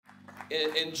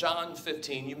In John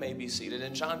 15, you may be seated.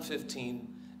 In John 15,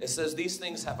 it says, "These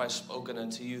things have I spoken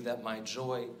unto you, that my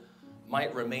joy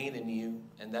might remain in you,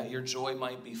 and that your joy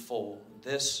might be full.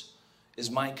 This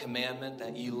is my commandment,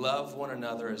 that ye love one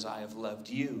another as I have loved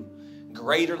you.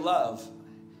 Greater love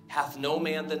hath no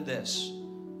man than this,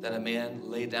 that a man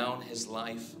lay down his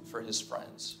life for his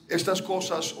friends." Estas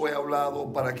cosas os he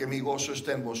hablado para que mi gozo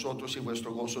esté en vosotros y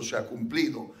vuestro gozo sea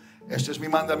cumplido. Este es mi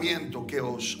mandamiento, que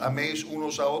os améis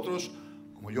unos a otros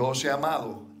como yo os he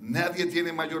amado. Nadie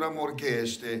tiene mayor amor que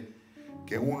este,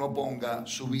 que uno ponga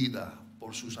su vida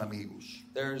por sus amigos.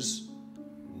 There's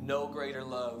no greater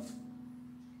love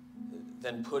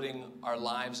than putting our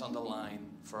lives on the line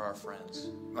for our friends.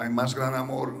 No hay más gran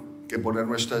amor que poner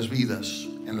nuestras vidas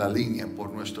en la línea por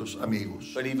nuestros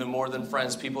amigos. But even more than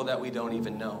friends, people that we don't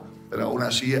even know. Pero aún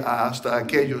así hasta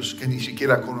aquellos que ni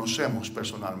siquiera conocemos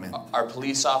personalmente. Our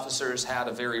police officers had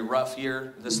a very rough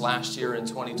year this last year in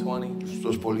 2020.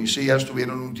 Los policías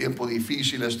tuvieron un tiempo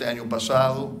difícil este año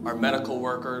pasado. Our medical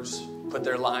workers put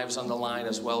their lives on the line,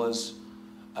 as well as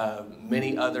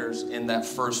many others in that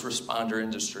first responder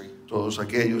industry. Todos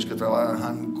aquellos que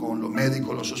trabajan con los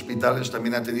médicos, los hospitales,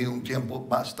 también han tenido un tiempo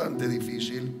bastante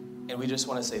difícil. And we just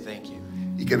want to say thank you.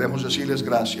 Y queremos decirles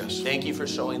gracias. Thank you for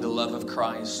showing the love of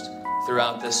Christ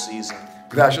throughout this season.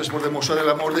 Gracias por demostrar el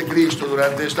amor de Cristo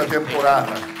durante esta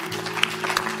temporada.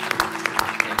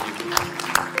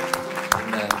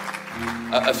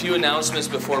 A few announcements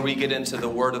before we get into the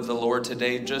word of the Lord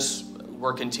today.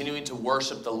 We're continuing to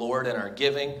worship the Lord in our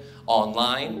giving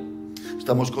online.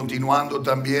 Estamos continuando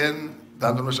también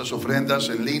dando nuestras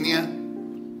ofrendas en línea.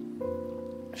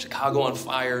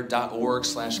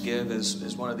 ChicagoOnFire.org/give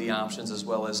is one of the options, as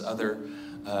well as other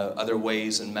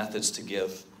ways and methods to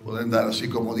give. Pueden dar, así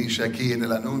como dice aquí en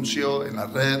el anuncio, en la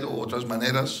red o otras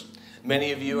maneras.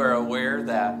 Many of you are aware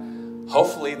that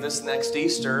hopefully this next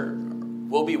Easter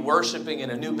we'll be worshiping in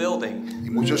a new building. Y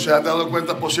muchos se han dado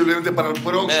cuenta, posiblemente para el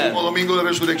próximo domingo de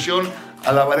resurrección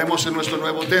alabaremos en nuestro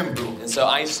nuevo templo. And so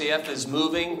ICF is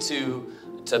moving to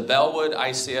Bellwood.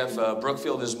 ICF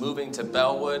Brookfield is moving to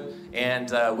Bellwood,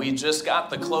 and we just got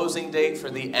the closing date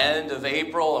for the end of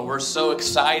April, and we're so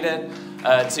excited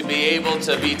to be able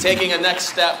to be taking a next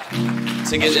step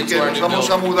to get into our new building. Vamos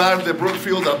a mudar de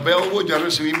Brookfield a Bellwood. Ya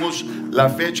recibimos la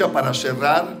fecha para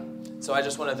cerrar. So I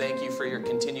just want to thank you for your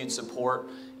continued support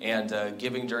and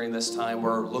giving during this time.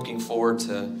 We're looking forward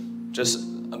to just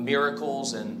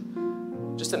miracles and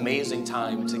just amazing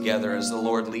time together as the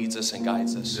Lord leads us and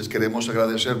guides us. Les queremos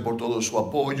agradecer por todo su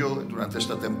apoyo durante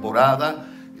esta temporada.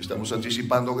 Estamos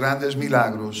anticipando grandes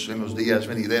milagros en los días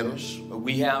venideros.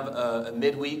 We have a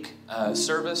midweek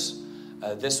service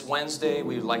this Wednesday.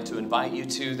 We would like to invite you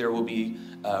to. There will be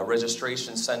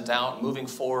registration sent out. Moving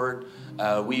forward,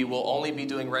 we will only be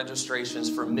doing registrations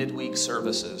for midweek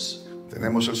services.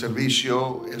 Tenemos el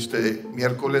servicio este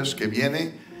miércoles que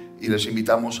viene y les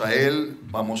invitamos a él.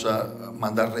 Vamos a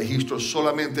mandar registros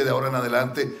solamente de ahora en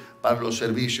adelante para los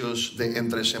servicios de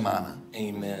entre semana.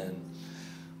 Amen.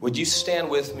 Would you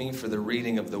stand with me for the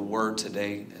reading of the word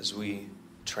today as we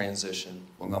transition?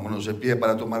 Pongámonos de pie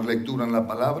para tomar lectura en la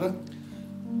palabra.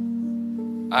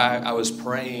 I was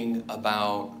praying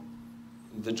about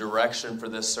the direction for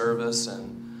this service,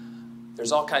 and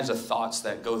there's all kinds of thoughts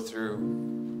that go through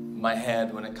my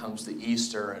head when it comes to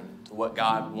Easter and to what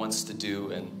God wants to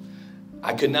do. And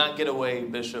I could not get away,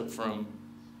 Bishop, from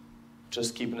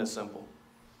just keeping it simple.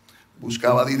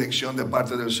 Buscaba dirección de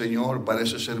parte del Señor para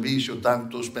ese servicio,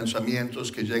 tantos pensamientos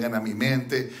que llegan a mi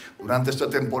mente durante esta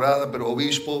temporada, pero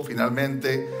obispo,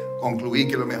 finalmente concluí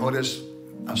que lo mejor es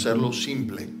hacerlo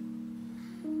simple.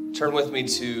 Turn with me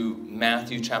to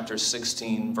Matthew chapter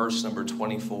 16, verse number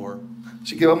 24.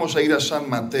 Así que vamos a ir a San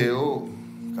Mateo,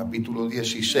 capítulo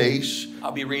 16,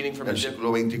 I'll be reading from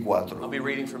versículo 24. I'll be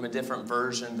reading from a different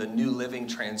version, the New Living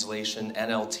Translation,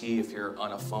 NLT, if you're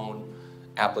on a phone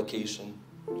application.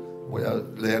 Voy a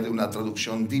leer de una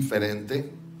traducción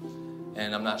diferente.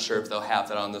 And I'm not sure if they'll have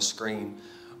that on the screen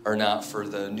or not for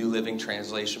the New Living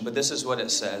Translation, but this is what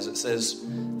it says. It says,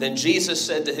 "Then Jesus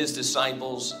said to his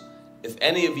disciples, if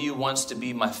any of you wants to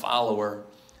be my follower,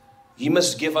 you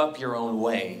must give up your own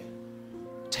way,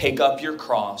 take up your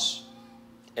cross,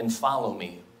 and follow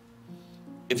me.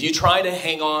 If you try to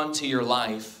hang on to your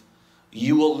life,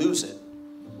 you will lose it.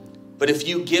 But if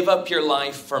you give up your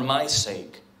life for my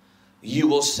sake, you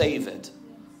will save it.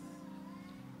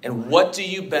 And what do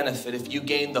you benefit if you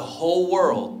gain the whole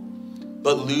world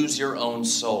but lose your own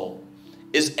soul?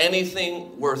 Is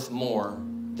anything worth more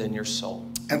than your soul?"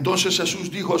 Entonces Jesús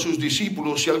dijo a sus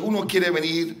discípulos, si alguno quiere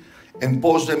venir en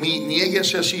pos de mí,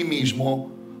 niéguese a sí mismo,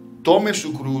 tome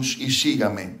su cruz y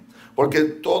sígame. Porque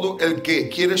todo el que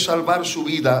quiere salvar su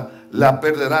vida la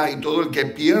perderá, y todo el que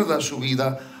pierda su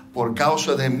vida por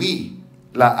causa de mí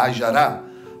la hallará.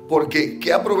 Porque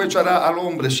 ¿qué aprovechará al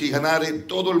hombre si ganare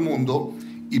todo el mundo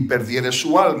y perdiere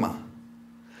su alma?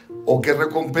 ¿O qué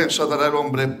recompensa dará el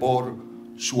hombre por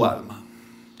su alma?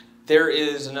 There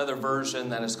is another version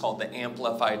that is called the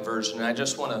Amplified Version. I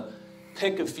just want to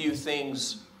pick a few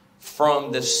things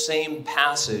from the same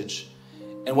passage.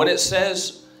 And when it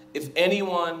says, if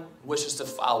anyone wishes to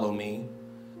follow me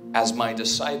as my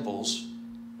disciples,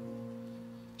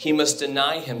 he must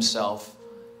deny himself.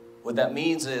 What that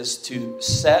means is to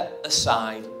set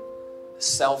aside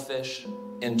selfish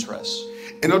interests.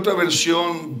 En otra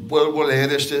versión vuelvo a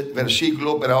leer este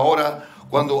versículo, pero ahora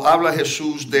cuando habla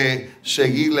Jesús de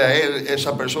seguirle a él,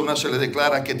 esa persona se le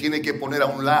declara que tiene que poner a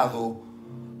un lado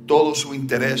todo su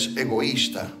interés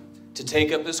egoísta. To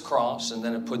take up his cross, and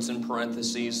then it puts in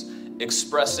parentheses,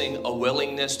 expressing a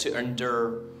willingness to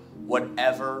endure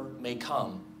whatever may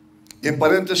come. Y en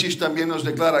paréntesis también nos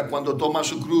declara, cuando toma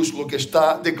su cruz, lo que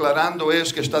está declarando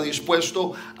es que está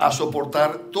dispuesto a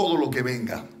soportar todo lo que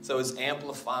venga. So it's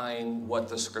amplifying what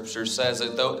the scripture says.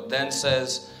 It then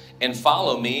says, and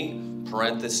follow me,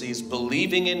 parentheses,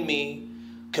 believing in me,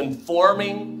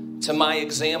 conforming to my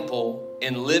example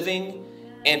in living,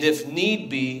 and if need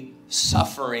be,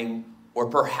 suffering or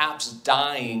perhaps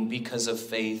dying because of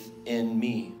faith in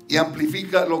me. Y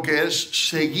amplifica lo que es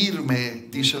seguirme,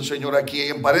 dice el Señor aquí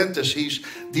en paréntesis,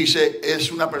 dice,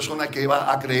 es una persona que va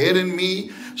a creer en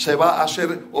mí, se va a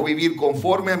hacer o vivir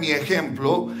conforme a mi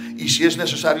ejemplo, y si es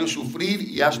necesario sufrir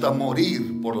y hasta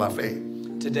morir por la fe.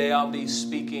 Today I'll be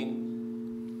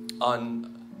speaking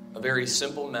on a very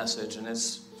simple message, and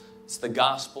it's the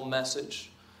gospel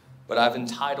message, but I've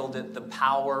entitled it The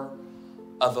Power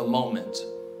of a Moment.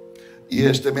 Y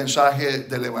este mensaje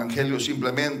del Evangelio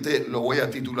simplemente lo voy a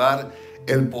titular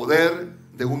El poder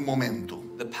de un momento.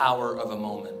 The power of a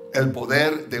moment. El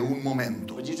poder de un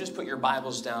momento. Would you just put your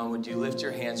Bibles down? Would you lift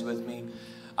your hands with me?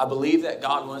 I believe that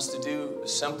God wants to do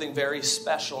something very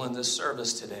special in this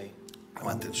service today.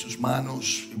 Levanten sus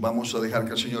manos y vamos a dejar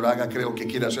que el Señor haga. Creo que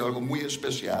quiere hacer algo muy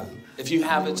especial. If you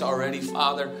haven't already,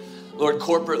 Father, Lord,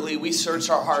 corporately, we search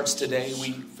our hearts today.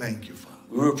 Thank you, Father.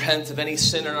 We repent of any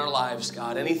sin in our lives,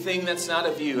 God. Anything that's not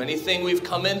of you. Anything we've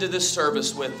come into this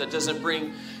service with that doesn't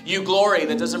bring you glory,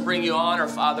 that doesn't bring you honor,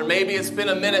 Father. Maybe it's been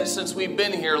a minute since we've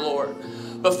been here, Lord.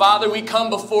 But Father, we come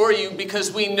before you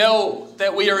because we know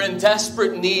that we are in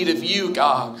desperate need of you,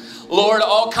 God. Lord,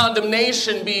 all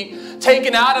condemnation be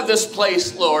taken out of this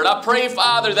place, Lord. I pray,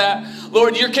 Father, that,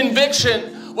 Lord, your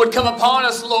conviction would come upon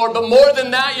us, Lord, but more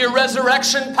than that, your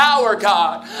resurrection power,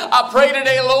 God. I pray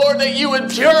today, Lord, that you would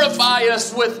purify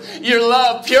us with your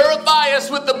love. Purify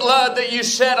us with the blood that you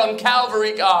shed on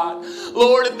Calvary, God.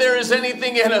 Lord, if there is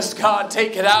anything in us, God,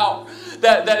 take it out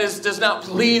that does not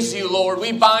please you, Lord.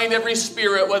 We bind every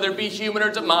spirit, whether it be human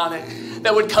or demonic,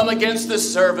 that would come against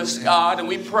this service, God. And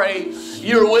we pray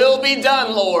your will be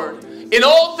done, Lord. In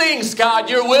all things, God,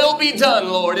 your will be done,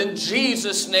 Lord, in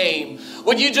Jesus' name.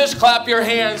 Would you just clap your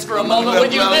hands for a moment?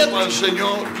 Would you lift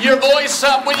your voice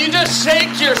up? Would you just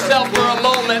shake yourself for a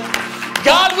moment?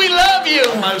 God, we love you.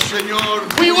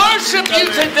 We worship you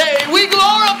today. We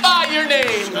glorify your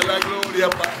name.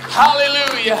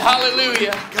 Hallelujah,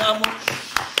 hallelujah.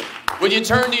 Would you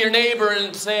turn to your neighbor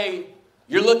and say,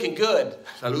 you're looking good?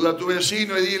 Saluda a tu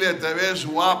vecino y dile, te ves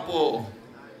guapo,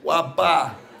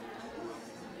 guapa.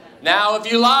 Now,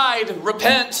 if you lied,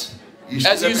 repent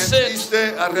as you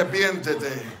sit.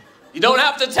 Arrepiéntete. You don't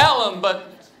have to tell them, but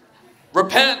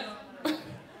repent.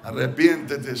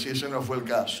 Arrepiéntete si ese no fue el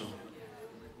caso.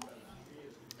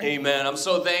 Amen. I'm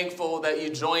so thankful that you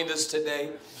joined us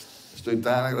today. Estoy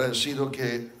tan agradecido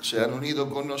que se han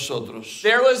unido con nosotros.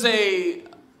 There was a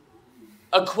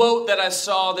quote that I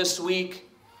saw this week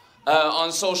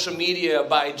on social media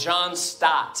by John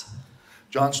Stott.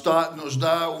 John Stott nos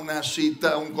da una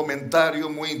cita, un comentario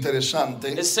muy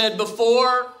interesante. It said,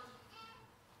 before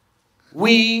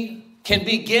we can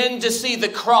begin to see the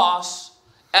cross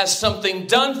as something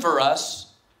done for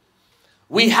us,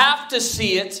 we have to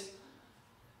see it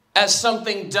as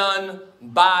something done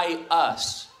by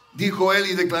us. Dijo él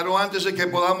y declaró, antes de que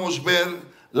podamos ver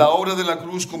la obra de la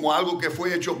cruz como algo que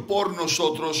fue hecho por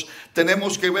nosotros,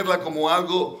 tenemos que verla como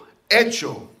algo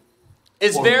hecho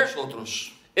por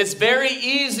nosotros. It's very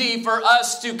easy for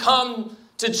us to come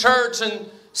to church and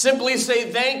simply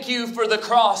say, thank you for the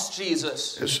cross,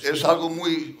 Jesus. Es algo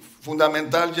muy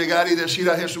fundamental llegar y decir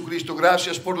a Jesucristo,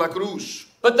 gracias por la cruz.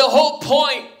 But the whole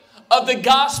point of the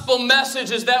gospel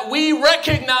message is that we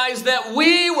recognize that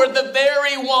we were the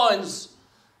very ones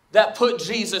that put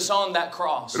Jesus on that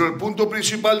cross. Pero el punto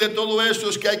principal de todo esto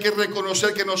es que hay que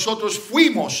reconocer que nosotros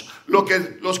fuimos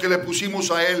los que le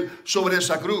pusimos a Él sobre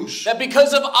esa cruz. That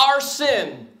because of our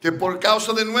sin, Que por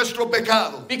causa de nuestro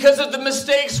pecado, because of the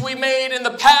mistakes we made in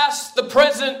the past, the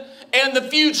present, and the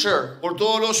future, por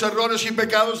todos los errores y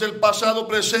pecados del pasado,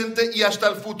 presente y hasta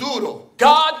el futuro,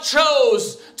 God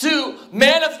chose to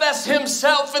manifest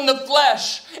himself in the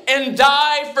flesh and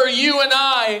die for you and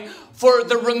I for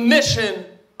the remission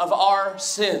of our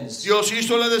sins. Dios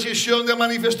hizo la decisión de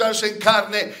manifestarse en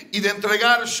carne y de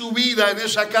entregar su vida en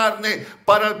esa carne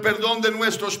para el perdón de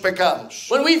nuestros pecados.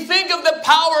 When we think of the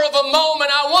power of a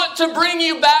moment, I want to bring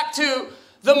you back to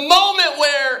the moment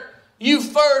where you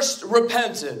first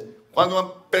repented.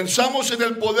 Cuando pensamos en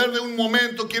el poder de un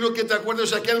momento, quiero que te acuerdes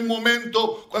de aquel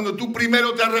momento cuando tú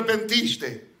primero te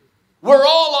arrepentiste. We're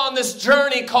all on this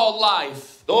journey called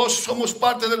life. Todos somos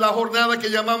parte de la jornada que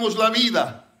llamamos la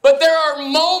vida. But there are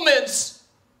moments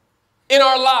in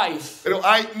our life Pero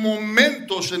hay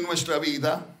momentos en nuestra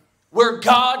vida where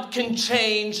God can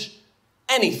change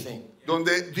anything.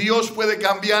 donde Dios puede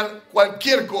cambiar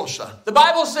cualquier cosa. The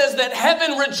Bible says that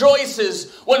heaven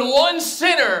rejoices when one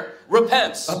sinner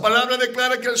repents. La palabra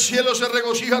declara que el cielo se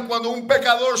regocija cuando un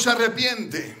pecador se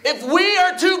arrepiente. If we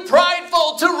are too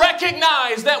prideful to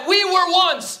recognize that we were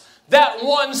once that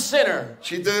one sinner,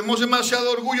 Si tenemos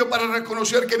demasiado orgullo para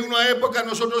reconocer que en una época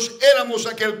nosotros éramos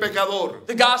aquel pecador,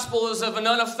 the gospel is of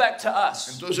none effect to us.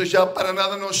 entonces ya para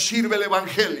nada nos sirve el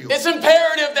evangelio. It's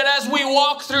imperative that as we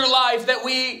walk through life that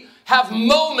we have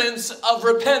moments of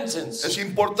repentance. Es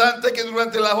importante que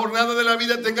durante la jornada de la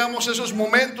vida tengamos esos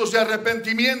momentos de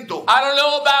arrepentimiento. I don't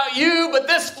know about you, but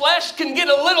this flesh can get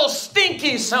a little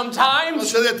stinky No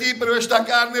sometimes, sé de ti, pero esta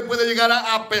carne puede llegar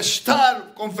a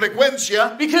apestar con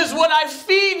frecuencia, because what I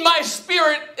feed my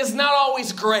spirit is not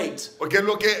always great. porque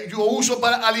lo que yo uso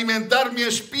para alimentar mi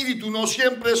espíritu no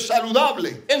siempre es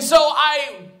saludable. And so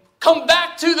I come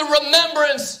back to the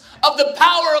remembrance of the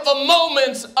power of a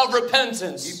moment of Y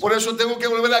repentance. por eso tengo que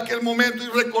volver a aquel momento y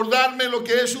recordarme lo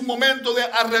que es un momento de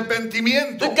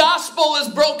arrepentimiento. The gospel is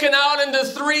broken out into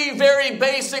three very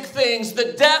basic things: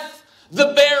 the death, the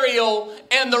burial,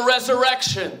 and the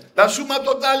resurrection. La suma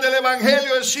total del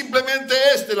evangelio es simplemente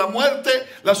la muerte,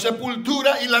 la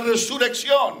sepultura y la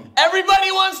resurrección.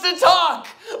 Everybody wants to talk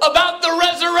about the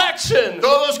resurrection,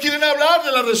 Todos quieren hablar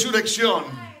de la resurrección,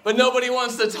 but nobody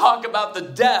wants to talk about the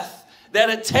death that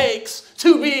it takes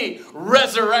to be pero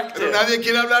resurrected. nadie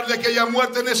quiere hablar de aquella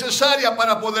muerte necesaria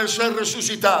para poder ser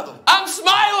resucitado. I'm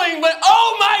smiling, but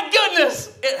oh my goodness,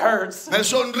 it hurts. Me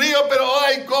sonrío, pero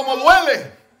ay, cómo duele.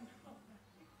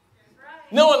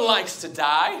 No one likes to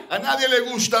die. A nadie le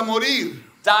gusta morir.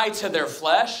 Die to their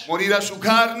flesh. Morir a su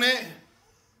carne.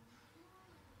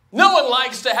 No one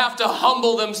likes to have to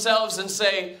humble themselves and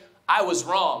say, I was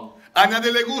wrong. A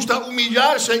nadie le gusta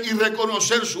humillarse y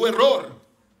reconocer su error.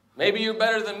 Maybe you're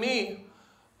better than me.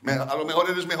 A lo mejor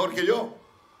eres mejor que yo.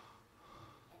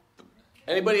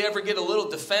 Anybody ever get a little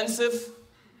defensive?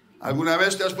 ¿Alguna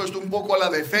vez te has puesto un poco a la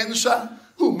defensa?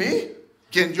 Who, me?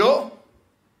 ¿Quién, yo?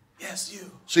 Yes,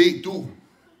 you. Sí, tú.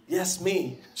 Yes,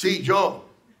 me. Sí, yo.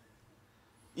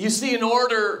 You see, in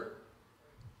order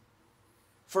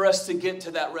for us to get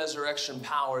to that resurrection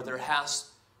power, there has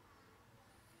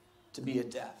to be a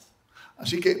death.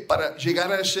 Así que para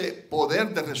llegar a ese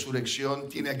poder de resurrección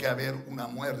tiene que haber una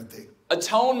muerte.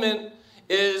 Atonement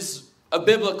is a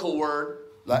biblical word,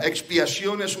 La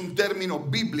expiación es un término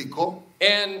bíblico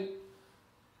and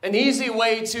an easy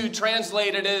way to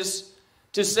translate it is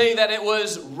to say that it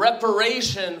was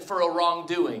reparation for a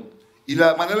wrongdoing. y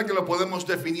la manera que lo podemos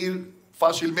definir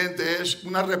fácilmente es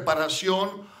una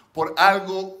reparación por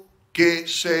algo que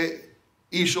se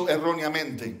hizo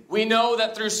erróneamente. We know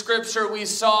that through Scripture we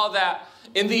saw that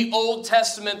in the Old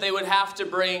Testament they would have to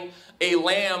bring a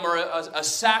lamb or a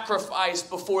sacrifice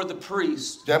before the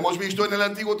priest. Ya hemos visto en el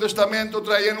Antiguo Testamento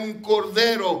traían un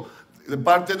cordero de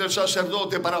parte del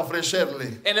sacerdote para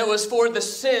ofrecerle. And it was for the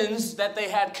sins that they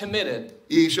had committed.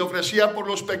 Y se ofrecía por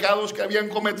los pecados que habían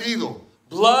cometido.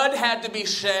 Blood had to be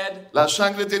shed La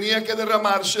sangre tenía que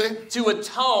derramarse to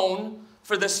atone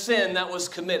for the sin that was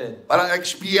committed. para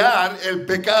expiar el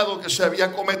pecado que se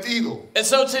había cometido. And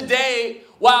so today,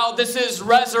 while this is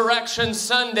Resurrection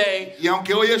Sunday, Y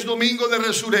aunque hoy es domingo de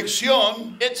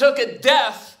resurrección, it took a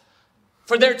death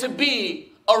for there to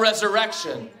be a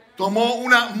resurrection. tomó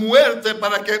una muerte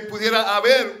para que pudiera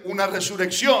haber una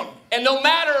resurrección. And no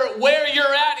matter where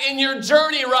you're at in your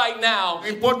journey right now, No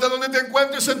importa dónde te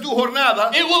encuentres en tu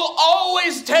jornada, it will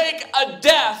always take a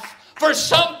death for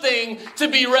something to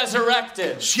be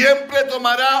resurrected. siempre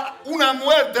tomará una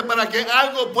muerte para que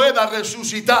algo pueda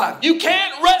resucitar. You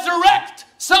can't resurrect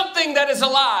something that is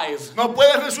alive. No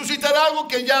puedes resucitar algo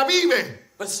que ya vive.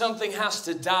 But something has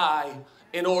to die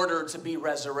in order to be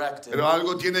resurrected. Pero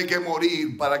algo tiene que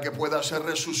morir para que pueda ser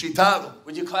resucitado.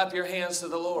 Would you clap your hands to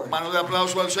the Lord? Mano de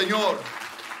aplauso al Señor.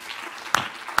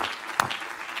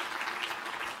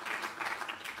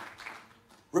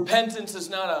 Repentance is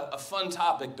not a fun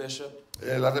topic, Bishop.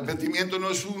 El arrepentimiento no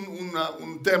es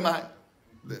un tema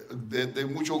de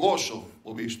mucho gozo,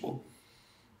 obispo.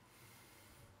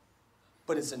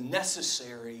 But it's a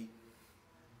necessary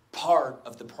part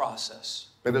of the process.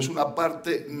 Pero es una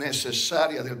parte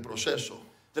necesaria del proceso.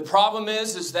 The problem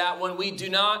is that when we do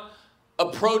not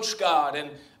approach God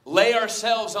and lay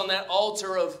ourselves on that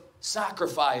altar of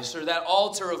sacrifice or that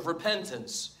altar of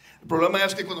repentance, El problema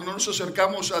es que cuando no nos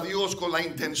acercamos a Dios con la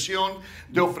intención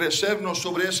de ofrecernos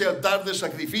sobre ese altar de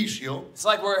sacrificio, it's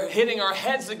like we're hitting our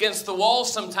heads against the wall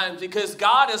sometimes because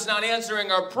God is not answering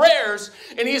our prayers,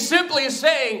 and He's simply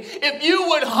saying, if you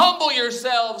would humble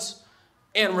yourselves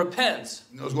and repent.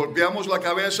 nos golpeamos la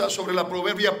cabeza sobre la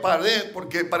proverbia pared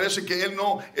porque parece que Él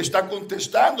no está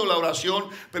contestando la oración,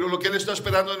 pero lo que Él está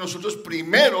esperando de nosotros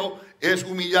primero es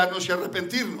humillarnos y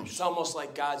arrepentirnos. It's almost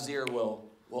like God's ear will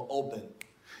open,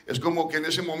 Es como que en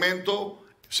ese momento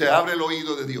se abre el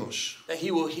oído de Dios that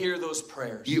He will hear those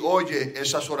prayers. y oye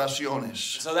esas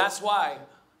oraciones. So that's why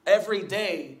every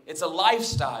day it's a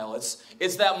lifestyle.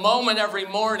 It's that moment every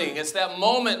morning. It's that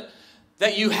moment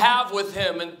that you have with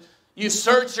Him, and you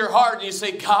search your heart and you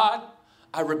say, God,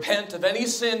 I repent of any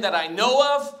sin that I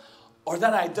know of or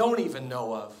that I don't even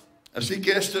know of. Así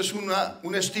que este es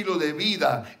un estilo de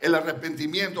vida, el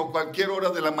arrepentimiento a cualquier hora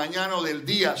de la mañana o del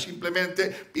día, simplemente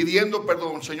pidiendo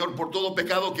perdón, Señor, por todo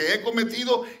pecado que he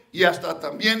cometido y hasta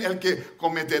también el que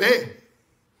cometeré.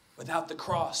 Without the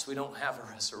cross, we don't have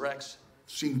a resurrection.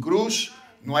 Sin cruz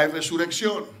no hay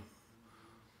resurrección.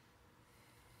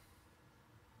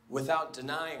 Without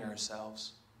denying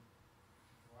ourselves,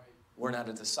 we're not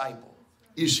a disciple.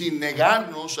 Y sin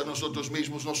negarnos a nosotros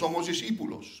mismos no somos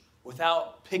discípulos.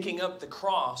 Without picking up the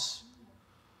cross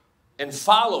and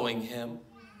following Him,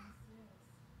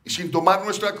 Y sin tomar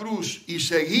nuestra cruz y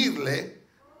seguirle,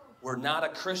 we're not a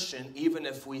Christian even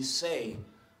if we say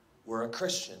we're a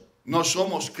Christian. no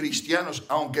somos cristianos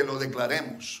aunque lo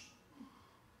declaremos.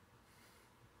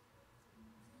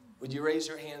 Would you raise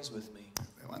your hands with me?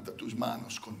 Levanta tus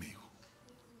manos conmigo.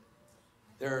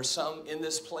 There are some in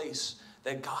this place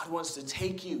that God wants to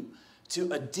take you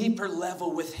to a deeper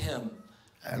level with Him.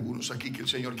 Hay algunos aquí que el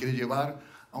Señor quiere llevar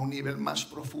a un nivel más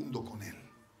profundo con Él.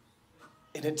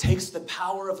 And it takes the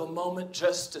power of a moment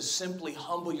just to simply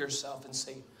humble yourself and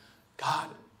say, God,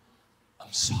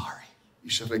 I'm sorry. Y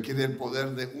se requiere el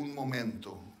poder de un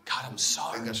momento. God, I'm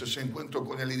sorry. Tengas ese encuentro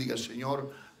con Él y diga,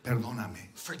 Señor, perdóname.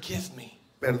 Forgive me.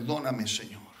 Perdóname,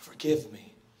 Señor. Forgive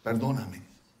me. Perdóname.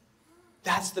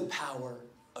 That's the power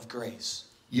of grace.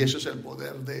 Y ese es el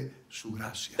poder de su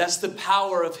gracia. That's the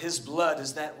power of His blood,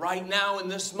 is that right now in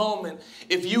this moment,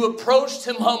 if you approached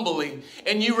Him humbly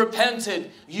and you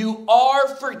repented, you are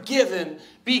forgiven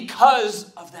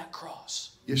because of that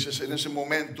cross. Y ese es en ese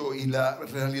momento, y la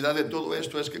realidad de todo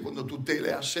esto es que cuando tú te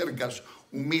le acercas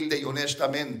humilde y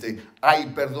honestamente, hay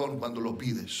perdón cuando lo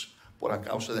pides por a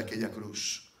causa de aquella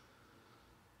cruz.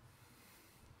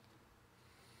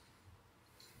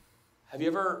 Have you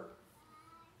ever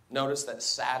noticed that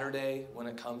Saturday, when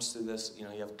it comes to this, you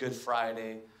have Good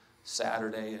Friday,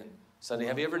 Saturday, and Sunday.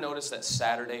 Have you ever noticed that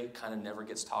Saturday kind of never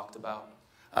gets talked about?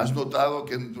 ¿Has notado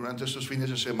que durante estos fines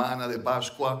de semana de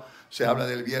Pascua se habla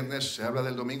del viernes, se habla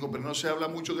del domingo, pero no se habla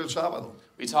mucho del sábado?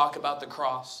 We talk about the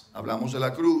cross, Hablamos de la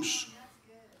cruz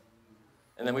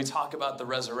and then we talk about the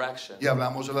resurrection, y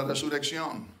hablamos de la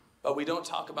resurrección, but we don't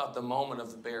talk about the moment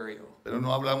of the burial. pero no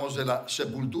hablamos de la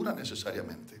sepultura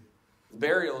necesariamente. The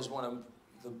burial is one of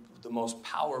the most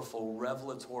powerful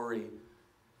revelatory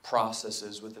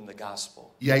processes within the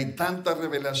gospel. Y hay tanta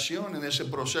revelación en ese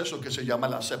proceso que se llama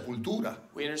la sepultura.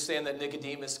 We understand that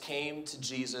Nicodemus came to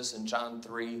Jesus in John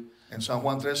 3, En San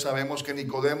Juan 3 sabemos que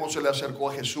Nicodemo se le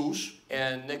acercó a Jesús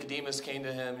and Nicodemus came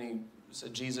to him and he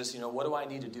said, Jesus, what do I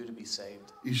need to do to be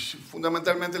saved? y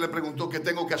fundamentalmente le preguntó qué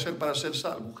tengo que hacer para ser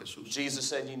salvo, Jesús. Jesus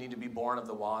said, you need to be born of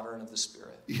the water and of the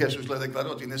Spirit Y Jesús le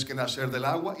declaró, tienes que nacer del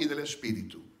agua y del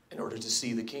espíritu in order to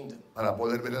see the kingdom. para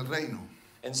poder ver el reino.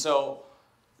 And so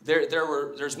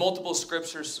there's multiple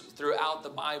scriptures throughout the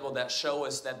Bible that show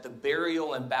us that the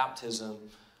burial and baptism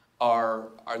are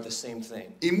the same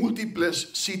thing. Y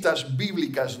múltiples citas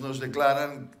bíblicas nos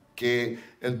declaran que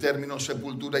el término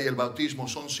sepultura y el bautismo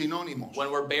son sinónimos.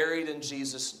 When we're buried in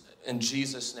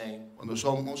Jesus' name, Cuando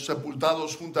somos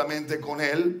sepultados juntamente con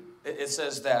Él, it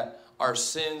says that our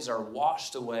sins are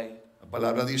washed away La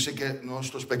palabra dice que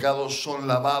nuestros pecados son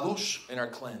lavados, and are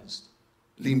cleansed.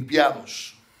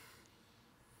 limpiados.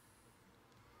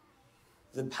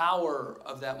 The power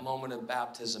of that moment of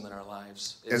baptism in our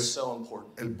lives is so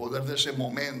important. El poder de ese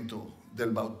momento del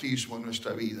bautismo en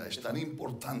nuestra vida es tan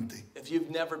importante. If you've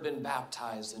never been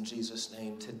baptized in Jesus'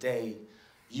 name, today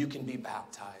you can be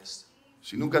baptized.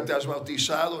 Si nunca te has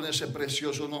bautizado en ese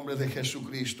precioso nombre de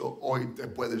Jesucristo, hoy te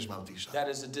puedes bautizar. That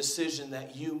is a decision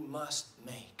that you must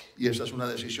make. Y esa es una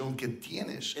decisión que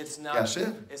tienes It's que not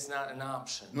hacer. an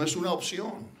option. No es una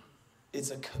opción,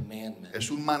 It's a commandment. es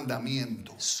un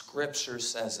mandamiento. Scripture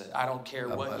says it. I don't care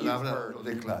La what you've palabra lo heard.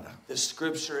 declara. The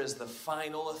scripture is the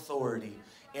final authority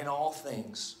in all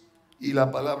things. Y la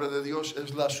palabra de Dios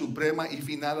es la suprema y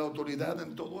final autoridad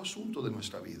en todo asunto de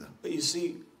nuestra vida. But you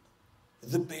see,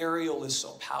 the burial is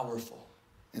so powerful.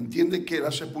 Entiende que la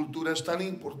sepultura es tan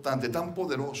importante, tan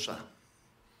poderosa.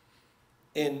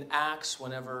 In Acts,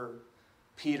 whenever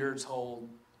Peter told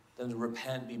them to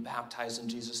repent, be baptized in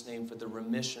Jesus' name for the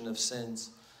remission of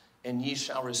sins, and ye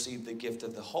shall receive the gift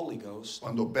of the Holy Ghost.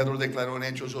 Cuando Pedro declaró en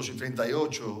Hechos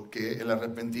 2:38 que el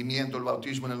arrepentimiento, el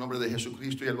bautismo en el nombre de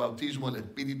Jesucristo y el bautismo del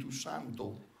Espíritu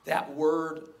Santo, That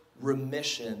word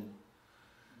remission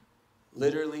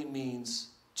literally means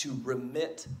to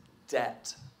remit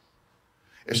debt.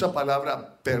 esa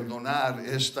palabra perdonar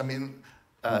es también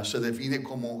se define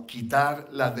como quitar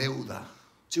la deuda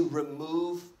To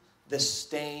remove the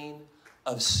stain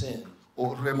of sin.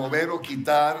 o remover o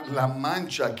quitar la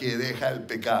mancha que deja el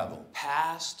pecado.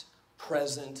 Past,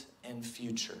 present, and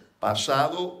future.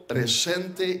 Pasado,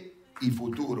 presente y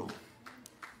futuro.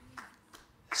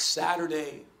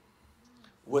 Saturday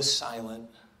was silent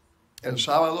El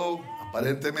sábado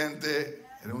aparentemente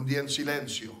era un día en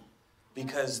silencio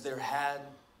because there had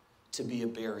to be a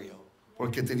burial.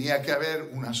 porque tenía que haber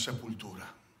una sepultura.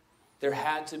 There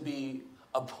had to be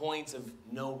a point of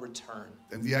no return.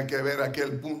 Tendría que haber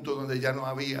aquel punto donde ya no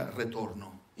había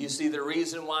retorno. You see, the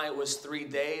reason why it was 3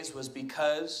 days was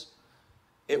because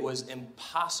it was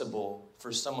impossible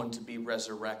for someone to be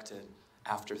resurrected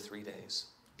after 3 days.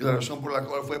 Y la razón por la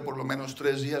cual fue por lo menos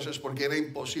 3 días es porque era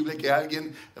imposible que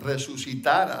alguien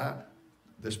resucitara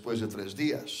después de 3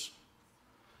 días.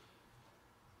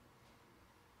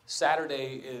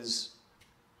 Saturday is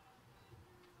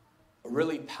a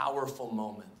really powerful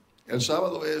moment. El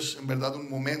sábado es en verdad un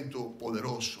momento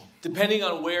poderoso Depending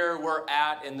on where we're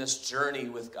at in this journey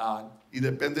with God, y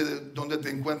depende de dónde te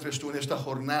encuentres tú en esta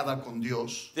jornada con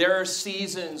Dios. there are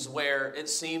seasons where it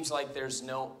seems like there's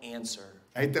no answer.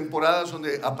 Hay temporadas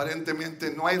donde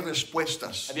aparentemente no hay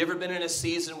respuestas. Have you ever been in a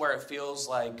season where it feels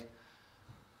like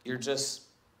you're just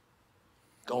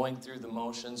going through the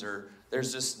motions or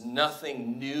there's just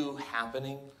nothing new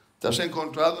happening? ¿Te has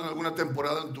encontrado en alguna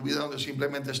temporada en tu vida donde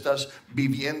simplemente estás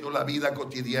viviendo la vida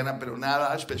cotidiana pero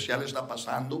nada especial está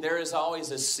pasando? There is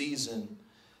always a season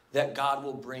that God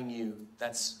will bring you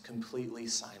that's completely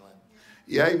silent.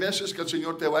 Y hay veces que el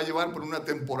Señor te va a llevar por una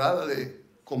temporada de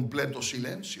completo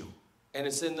silencio. And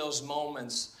it's in those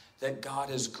moments that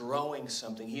God is growing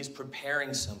something. He's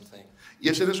preparing something. Y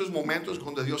es en esos momentos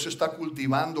donde Dios está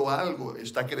cultivando algo,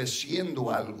 está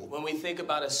creciendo algo. When we think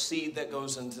about a seed that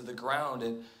goes into the ground,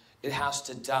 it has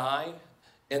to die,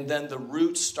 and then the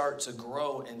roots start to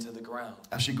grow into the ground.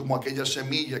 Así como aquella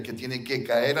semilla que tiene que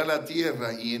caer a la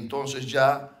tierra y entonces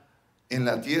ya en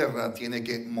la tierra tiene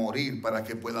que morir para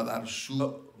que pueda dar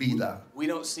su vida. We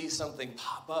don't see something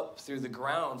pop up through the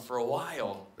ground for a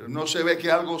while. Pero no se ve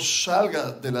que algo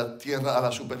salga de la tierra a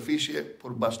la superficie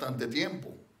por bastante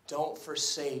tiempo. Don't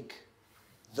forsake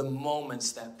the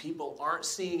moments that people aren't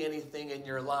seeing anything in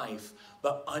your life,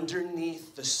 but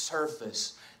underneath the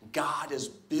surface, God is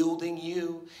building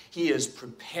you. He is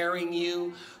preparing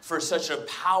you for such a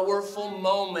powerful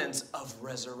moment of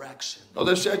resurrection. No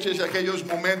deseches aquellos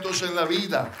momentos en la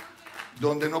vida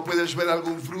donde no puedes ver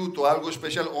algún fruto, algo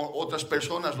especial, o otras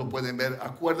personas lo pueden ver.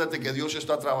 Acuérdate que Dios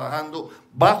está trabajando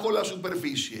bajo la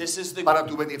superficie para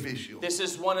tu beneficio. This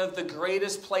is one of the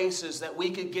greatest places that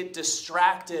we could get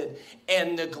distracted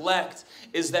and neglect,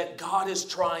 is that God is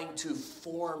trying to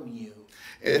form you.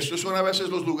 Estos son a veces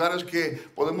los lugares que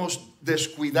podemos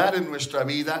descuidar en nuestra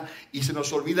vida y se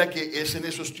nos olvida que es en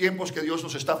esos tiempos que Dios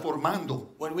nos está formando.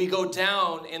 When we go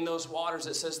down in those waters,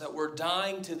 it says that we're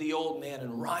dying to the old man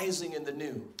and rising in the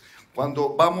new.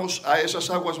 Cuando vamos a esas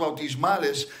aguas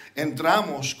bautismales,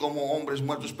 entramos como hombres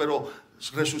muertos, pero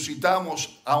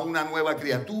resucitamos a una nueva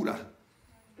criatura.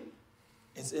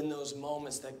 It's in those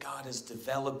moments that God is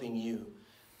developing you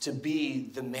to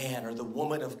be the man or the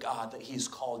woman of God that He's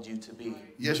called you to be.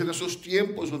 Y es en esos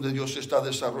tiempos donde Dios se está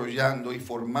desarrollando y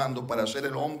formando para ser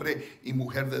el hombre y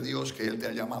mujer de Dios que Él te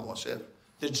ha llamado a ser.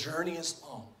 The journey is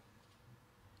long.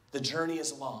 The journey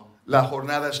is long. La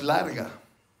jornada es larga,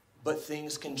 But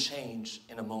things can change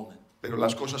in a moment. pero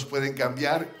las cosas pueden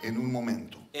cambiar en un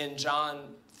momento. In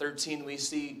John 13, we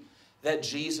see that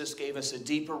Jesus gave us a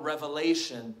deeper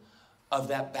revelation of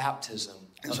that baptism.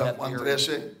 En Of San that Juan burial.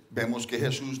 13 vemos que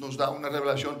Jesús nos da una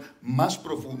revelación más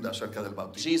profunda acerca del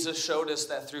bautismo. Jesus showed us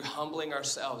that through humbling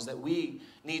ourselves, that we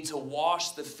need to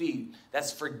wash the feet.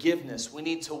 That's forgiveness. We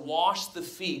need to wash the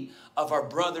feet of our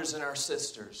brothers and our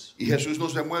sisters. Y Jesús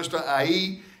nos demuestra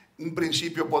ahí un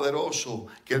principio poderoso,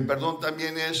 que el perdón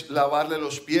también es lavarle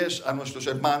los pies a nuestros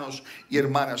hermanos y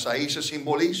hermanas. Ahí se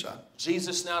simboliza.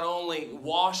 Jesus not only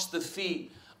washed the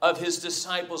feet of his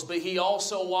disciples, but he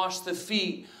also washed the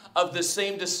feet of the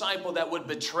same disciple that would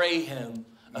betray him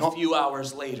a few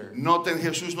hours later. Noten,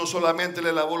 Jesús no solamente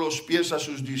le lavó los pies a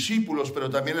sus discípulos, pero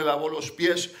también le lavó los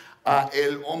pies a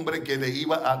el hombre que le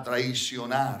iba a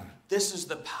traicionar. This is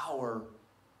the power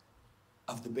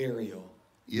of the burial.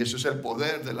 Y ese es el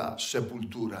poder de la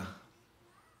sepultura.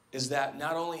 Is that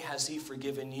not only has he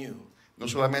forgiven you, No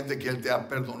solamente que Él te ha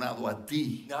perdonado a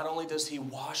ti, not only does he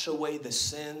wash away the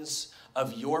sins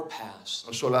of your past,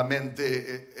 no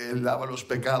solamente Él lava los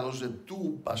pecados de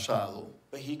tu pasado,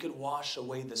 but he could wash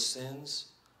away the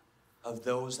sins of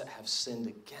those that have sinned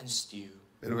against you.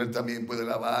 pero Él también puede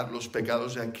lavar los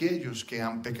pecados de aquellos que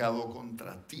han pecado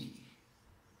contra ti.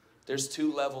 There's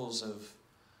two levels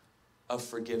of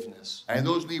forgiveness. Hay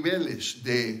dos niveles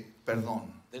de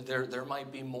perdón. There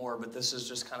might be more, but this is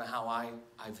just kind of how I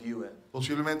view it.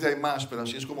 Posiblemente hay más, pero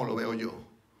así es como lo veo yo.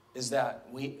 Is that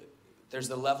there's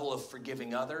the level of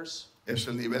forgiving others, Es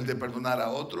el nivel de perdonar a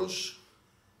otros.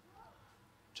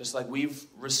 just like we've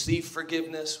received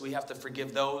forgiveness, we have to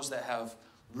forgive those that have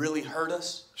really hurt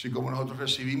us. Así como nosotros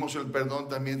recibimos el perdón,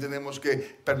 también tenemos que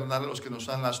perdonar a los que nos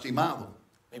han lastimado.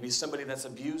 Maybe somebody that's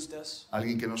abused us,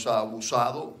 Alguien que nos ha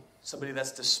abusado, somebody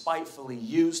that's despitefully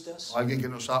used us. o alguien que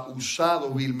nos ha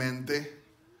usado vilmente.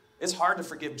 It's hard to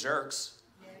forgive jerks.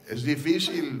 Es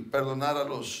difícil perdonar a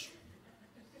los...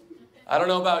 I don't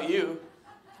know about you.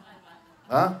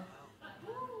 ¿Ah?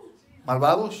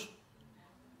 ¿Malvados?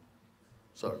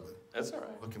 Sorry, That's all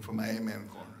right. looking for my amen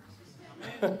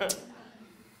corner.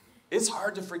 It's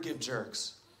hard to forgive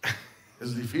jerks,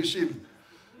 Es difícil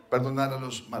perdonar a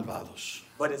los malvados.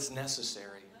 but it's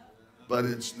necessary. But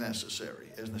it's necessary.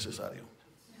 Es necesario.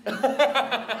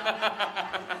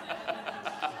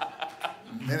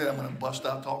 Minute, I'm going to bust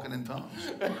out talking in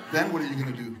tongues. Then what are you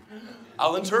going to do?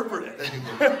 I'll interpret it. There you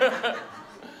go.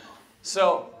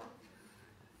 So,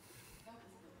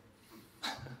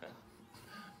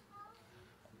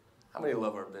 how many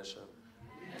love our bishop?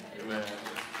 Amen.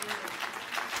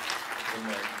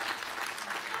 Amen.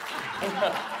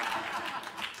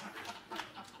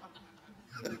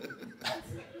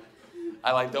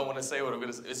 I don't want to say what I'm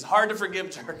going to say. It's hard to forgive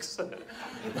jerks.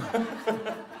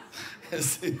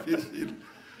 Es difícil.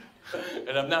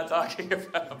 And I'm not talking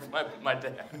about my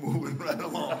dad. Moving right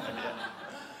along.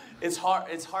 It's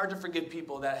hard to forgive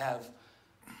people that have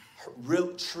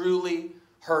truly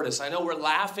hurt us. I know we're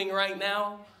laughing right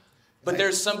now, but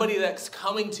there's somebody that's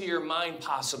coming to your mind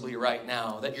possibly right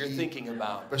now that you're thinking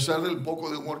about. A pesar del poco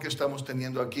de humor que estamos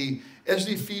teniendo aquí, es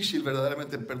difícil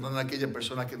verdaderamente perdonar a aquella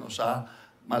persona que nos ha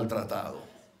maltratado.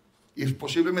 Y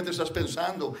posiblemente estás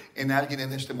pensando en alguien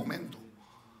en este momento.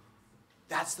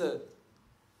 That's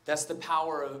the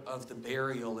power of the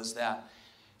burial, is that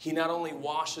he not only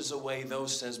washes away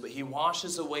those sins, but he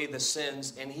washes away the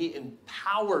sins and he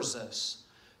empowers us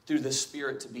through the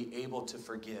Spirit to be able to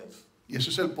forgive. Y ese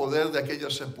es el poder de aquella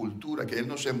sepultura, que Él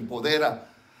nos empodera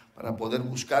para poder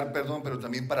buscar perdón, pero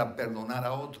también para perdonar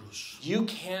a otros. You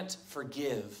can't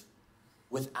forgive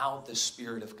without the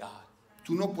Spirit of God.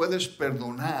 Tú no puedes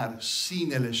perdonar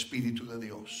sin el Espíritu de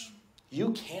Dios.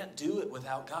 You can't do it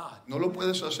without God. No lo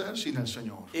puedes hacer sin el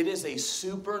Señor. It is a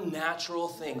supernatural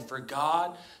thing for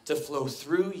God to flow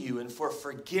through you and for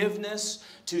forgiveness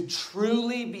to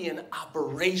truly be an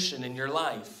operation in your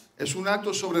life. Es un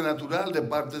acto sobrenatural de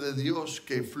parte de Dios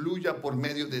que fluya por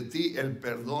medio de ti el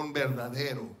perdón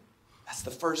verdadero. That's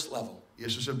the first level. Y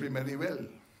ese es el primer nivel.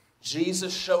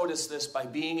 Jesus showed us this by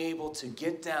being able to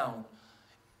get down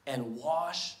and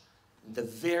wash the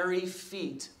very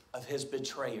feet of his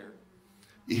betrayer.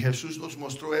 Y Jesús nos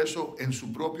mostró eso en su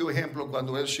propio ejemplo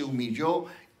cuando Él se humilló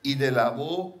y le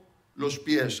lavó los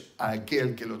pies a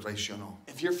aquel que lo traicionó.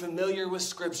 If you're familiar with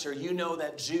Scripture, you know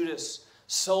that Judas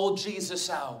sold Jesus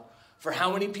out for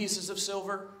how many pieces of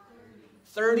silver?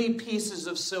 30 pieces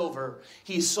of silver.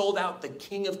 He sold out the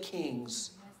King of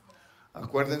Kings.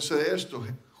 Acuérdense de esto.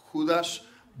 Judas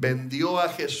vendió a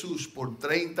Jesús por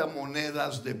 30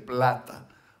 monedas de plata,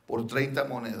 por 30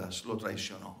 monedas. Lo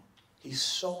traicionó. He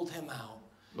sold him out.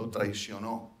 Lo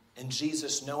traicionó. And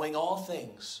Jesus, knowing all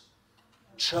things,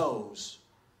 chose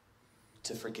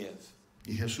to forgive.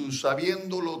 Y Jesús,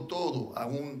 sabiéndolo todo,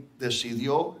 aún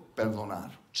decidió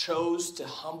perdonar. Chose to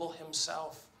humble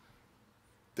himself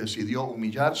Decidió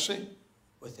humillarse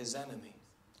with his enemy.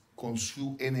 con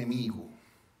su enemigo.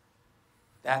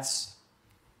 That's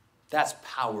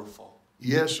powerful.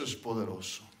 Y eso es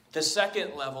poderoso. The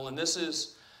second level, and this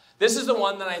is the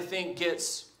one that I think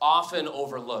gets often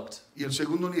overlooked. Y el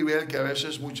segundo nivel que a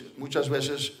veces, muchas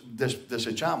veces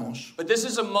desechamos. But this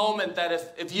is a moment that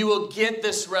if you will get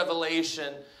this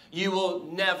revelation, you will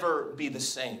never be the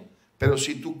same. Pero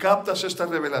si tú captas esta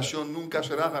revelación, nunca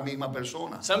serás la misma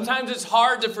persona. Sometimes it's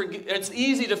hard to forgive, it's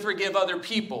easy to forgive other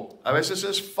people. A veces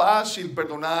es fácil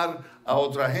perdonar a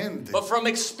otra gente. But from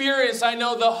experience, I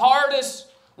know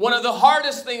one of the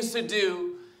hardest things to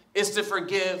do is to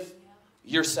forgive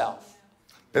yourself.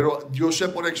 Pero yo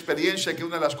sé por experiencia que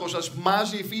una de las cosas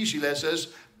más difíciles es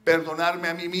perdonarme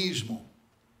a mí mismo.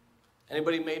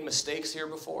 Anybody made mistakes here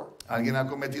before? ¿Alguien ha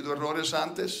cometido errores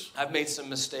antes? I've made some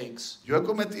mistakes. Yo he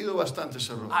cometido bastantes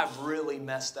errores. I've really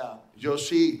messed up. Yo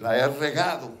sí, la he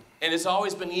regado. And it's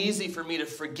always been easy for me to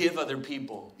forgive other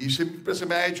people. Y siempre se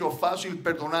me ha hecho fácil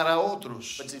perdonar a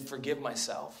otros. But to forgive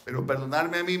myself, Pero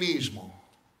perdonarme a mí mismo,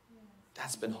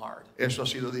 that's been hard. eso ha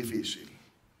sido difícil.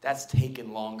 That's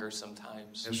taken longer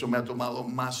sometimes. Eso me ha tomado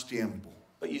más tiempo.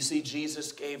 But you see,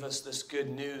 Jesus gave us this good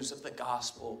news of the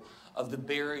gospel, of the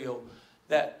burial,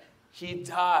 that he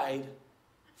died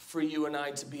for you and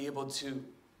I to be able to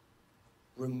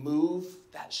remove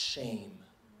that shame.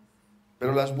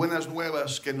 Pero las buenas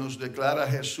nuevas que nos declara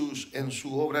Jesús en su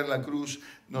obra en la cruz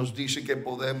nos dice que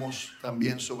podemos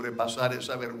también sobrepasar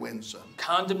esa vergüenza.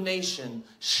 Condemnation,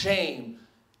 shame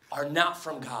are not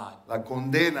from God. La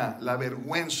condena, la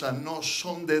vergüenza no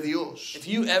son de Dios. If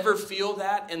you ever feel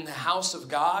that in the house of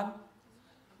God,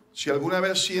 Si alguna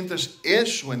vez sientes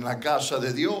eso en la casa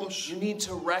de Dios, you need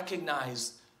to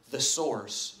recognize the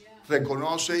source.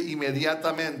 reconoce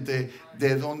inmediatamente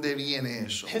de dónde viene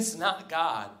eso. It's not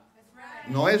God.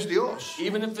 No es Dios.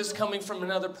 Even if it's coming from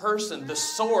another person, the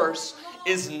source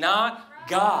is not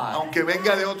God. Aunque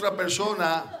venga de otra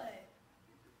persona,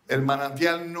 el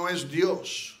manantial no es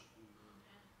Dios.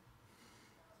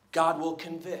 God will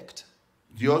convict.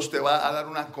 Dios te va a dar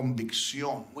una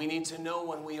convicción. We need to know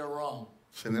when we are wrong,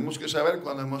 Tenemos que saber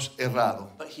cuando hemos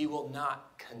errado. but he will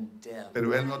not condemn.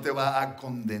 Pero Él no te va a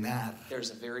condenar.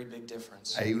 There's a very big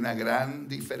difference. Hay una gran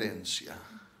diferencia.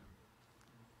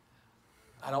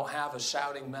 I don't have a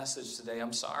shouting message today.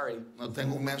 I'm sorry. No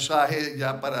tengo un mensaje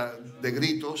ya de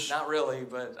gritos. Not really,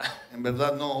 but En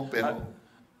verdad no, pero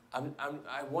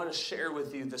I want to share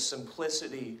with you the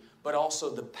simplicity, but also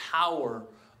the power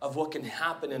of what can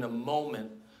happen in a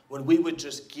moment when we would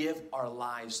just give our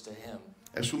lives to him.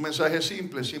 es un mensaje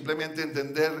simple, simplemente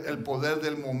entender el poder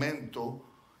del momento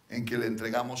en que le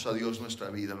entregamos a Dios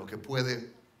nuestra vida, lo que puede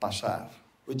pasar.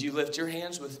 Would you lift your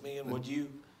hands with me, and would you,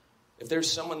 if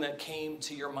there's someone that came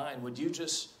to your mind, would you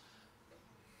just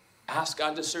ask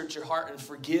God to search your heart and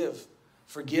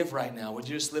forgive right now? Would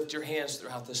you just lift your hands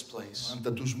throughout this place?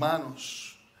 Ante tus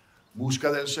manos,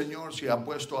 busca del Señor si ha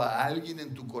puesto a alguien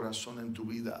en tu corazón, en tu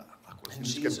vida, a cual In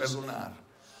tienes que Jesus' perdonar.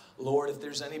 Lord, if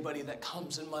there's anybody that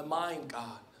comes in my mind,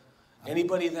 God,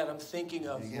 anybody that I'm thinking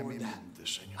of, Llegue a mi Lord, that mente,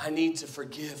 Señor. I need to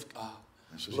forgive, God.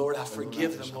 Necesito Lord, I perdonar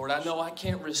forgive esa them, Lord. I know persona. I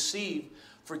can't receive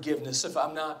forgiveness if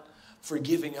I'm not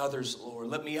forgiving others, Lord.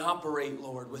 Let me operate,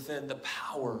 Lord, within the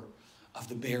power of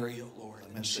the burial, Lord.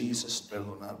 In Me Jesus' enseñó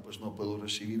a perdonar, pues no puedo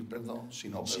recibir perdón si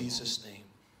no In perdono. Jesus' name.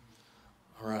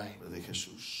 All right. De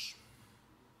Jesús.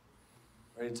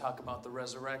 Ready to talk about the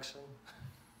resurrection?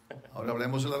 Ahora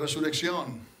hablemos de la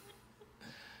resurrección.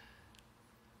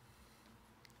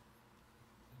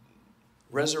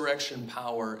 Resurrection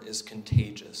power is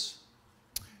contagious.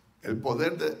 El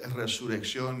poder de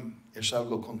resurrección es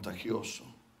algo contagioso.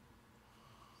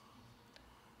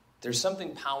 There's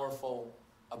something powerful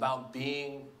about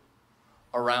being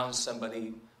around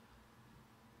somebody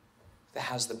that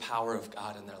has the power of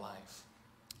God in their life.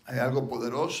 Hay algo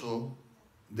poderoso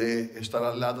de estar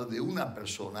al lado de una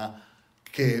persona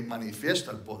que manifiesta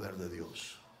el poder de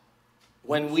Dios.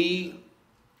 When we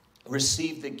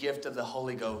receive the gift of the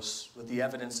Holy Ghost with the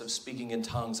evidence of speaking in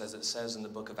tongues, as it says in the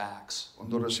book of Acts,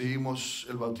 Cuando recibimos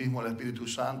el bautismo del Espíritu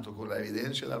Santo con la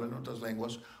evidencia de hablar en otras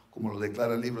lenguas, como lo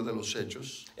declara el libro de los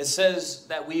Hechos, it says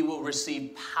that we will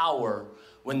receive power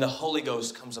when the Holy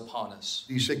Ghost comes upon us.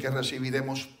 dice que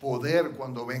recibiremos poder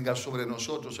cuando venga sobre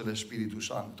nosotros el Espíritu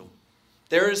Santo.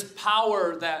 There is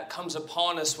power that comes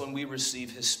upon us when we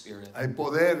receive His Spirit. Hay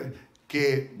poder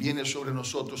que viene sobre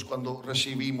nosotros cuando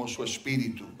recibimos su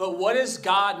Espíritu. But what is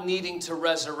God needing to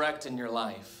resurrect in your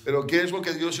life? Pero ¿qué es lo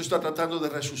que Dios está tratando de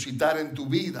resucitar en tu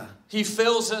vida? He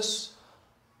fills us.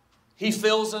 He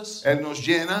fills us. Él nos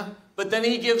llena, But then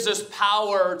he gives us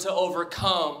power to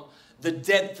overcome the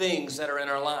dead things that are in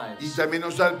our y lives. también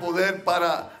nos da el poder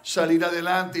para salir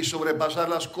adelante y sobrepasar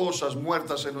las cosas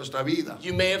muertas en nuestra vida.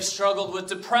 You may have struggled with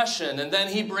depression, and then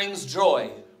he brings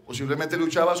joy. Posiblemente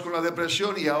luchabas con la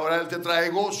depresión y ahora Él te trae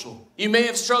gozo. You may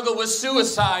have struggled with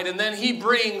suicide, and then he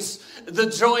brings the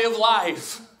joy of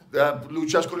life.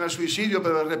 Luchas con el suicidio,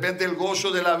 pero de repente el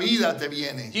gozo de la vida te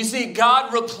viene. You see,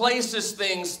 God replaces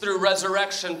things through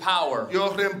resurrection power.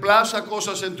 Dios reemplaza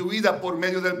cosas en tu vida por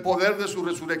medio del poder de su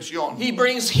resurrección. He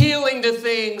brings healing to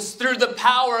things through the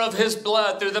power of his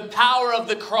blood, through the power of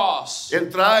the cross. Él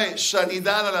trae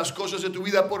sanidad a las cosas de tu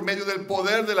vida por medio del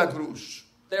poder de la cruz.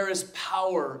 There is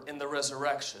power in the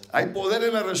resurrection. Hay poder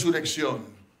en la resurrección.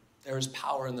 There is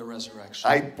power in the resurrection.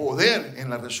 Hay poder en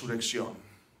la resurrección.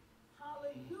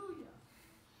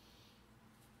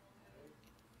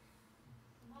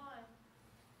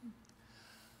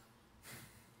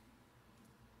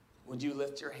 Would you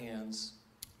lift your hands?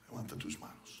 Levanta tus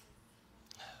manos.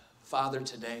 Father,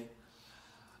 today,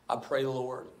 I pray,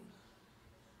 Lord,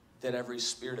 that every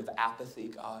spirit of apathy,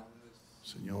 God,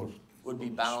 Señor, would be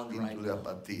bound right espíritu de now.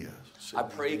 apatía. I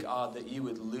pray, God, that you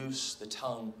would loose the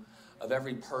tongue of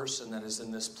every person that is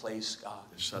in this place, God.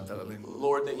 Desata la lengua.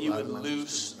 Lord, that you would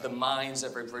loose the minds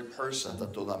of every person,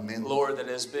 Desata toda mente. Lord, that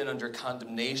has been under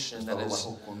condemnation, that has,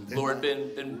 Lord,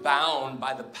 been bound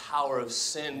by the power of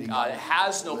sin, God. It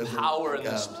has no power in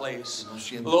this place.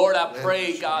 Lord, I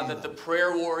pray, God, that the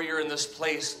prayer warrior in this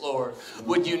place, Lord,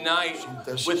 would unite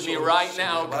with me right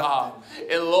now, God.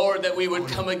 And Lord, that we would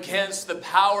come against the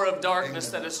power of darkness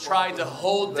that has tried to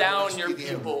hold down your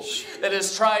people, that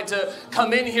has tried to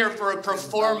come in here for a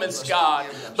performance, God.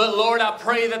 But Lord, I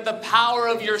pray that the power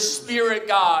of your Spirit,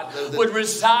 God, would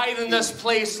reside in this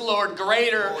place, Lord,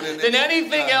 greater than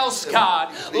anything else,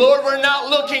 God. Lord, we're not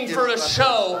looking for a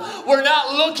show. We're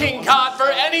not looking, God, for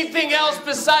anything else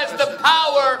besides the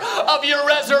power of your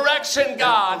resurrection,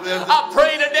 God. I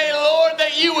pray today, Lord,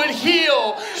 that you would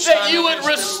heal, that you would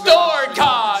restore,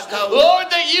 God. Lord,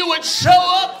 that you would show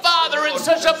up, Father, in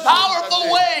such a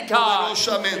powerful way, God.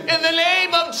 In the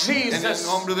name of Jesus.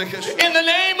 In the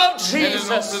name of Jesus.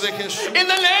 In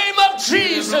the name of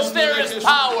Jesus, there is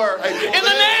power. In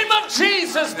the name of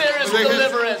Jesus, there is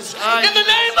deliverance. In the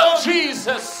name of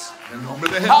Jesus.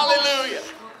 Hallelujah.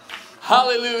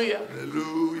 Hallelujah.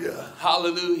 Aleluya.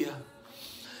 Hallelujah.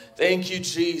 Thank you,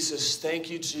 Jesus. Thank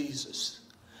you, Jesus.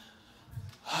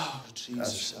 Oh,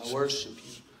 Jesus, I worship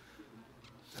you.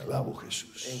 Te alabo,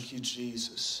 Jesús. Thank you,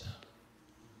 Jesus.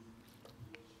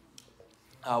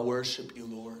 I worship you,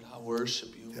 Lord. I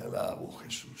worship you. Te alabo,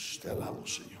 Jesús. Te alabo,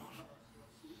 Señor.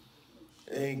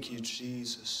 Thank you,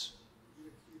 Jesus.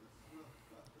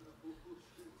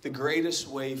 The greatest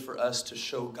way for us to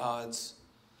show God's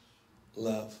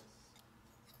love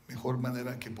Mejor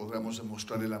manera que podamos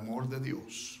demostrar el amor de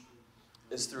Dios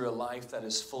is through a life that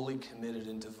is fully committed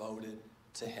and devoted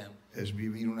to Him. es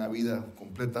vivir una vida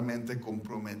completamente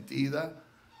comprometida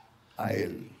a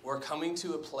Él. We're coming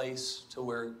to a place to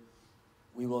where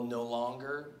we will no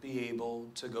longer be able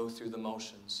to go through the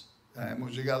motions. Ya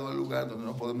hemos llegado al lugar donde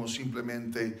no podemos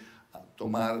simplemente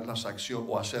tomar las acciones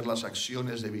o hacer las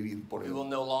acciones de vivir por We Él. will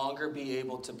no longer be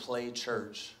able to play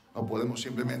church. No podemos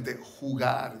simplemente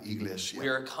jugar We iglesia.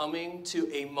 are coming to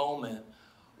a moment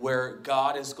where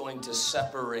God is going to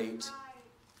separate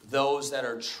those that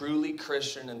are truly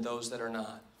Christian and those that are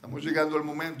not. Estamos llegando al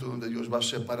momento donde Dios va a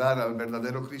separar al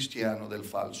verdadero cristiano del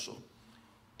falso.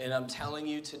 And I'm telling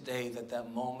you today that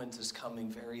that moment is coming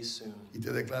very soon. Y te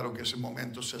declaro que ese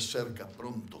momento se acerca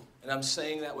pronto. And I'm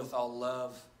saying that with all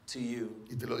love to you,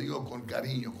 Y te lo digo con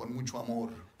cariño, con mucho amor.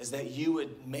 is that you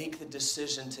would make the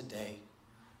decision today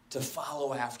to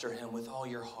follow after Him with all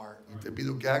your heart. Y te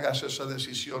pido que hagas esa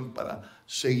decisión para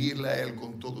seguirle a Él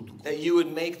con todo tu corazón. That you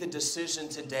would make the decision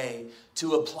today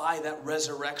to apply that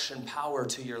resurrection power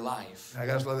to your life.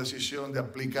 Hagas la decisión de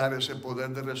aplicar ese poder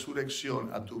de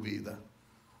resurrección a tu vida.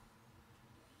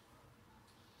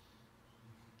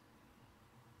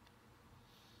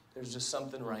 There's just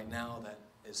something right now that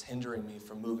is hindering me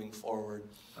from moving forward.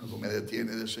 Algo me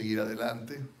detiene de seguir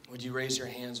adelante. Would you raise your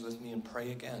hands with me and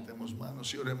pray again? Demos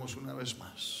manos y oremos una vez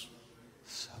más.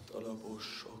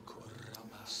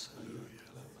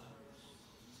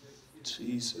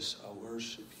 Jesus, I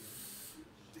worship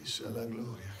you. Dice a la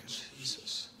gloria, Jesús.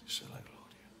 Jesus, Dice a la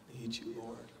gloria. I need you,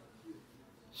 Lord.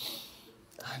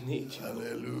 I need you.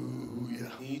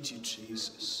 Aleluya. I need you,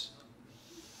 Jesus.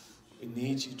 We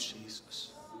need you,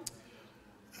 Jesus.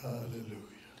 Aleluya.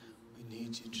 We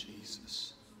need you,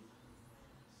 Jesus.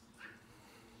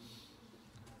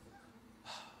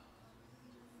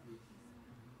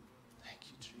 Thank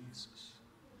you, Jesus.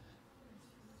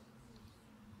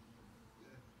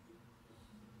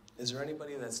 Is there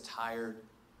anybody that's tired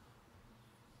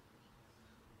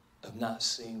of not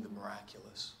seeing the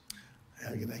miraculous?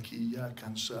 Hay alguien aquí ya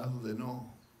cansado de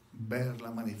no ver la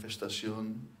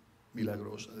manifestación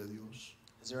milagrosa de Dios.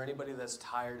 Is there anybody that's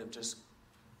tired of just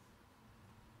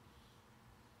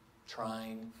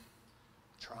trying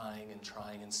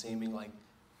and seeming like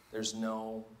there's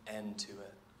no end to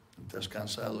it? Estás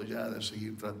cansado ya de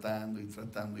seguir tratando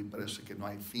y parece que no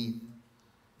hay fin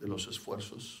de los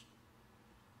esfuerzos.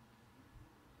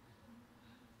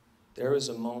 There was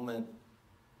a moment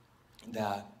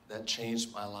that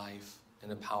changed my life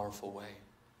in a powerful way.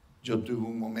 Yo tuve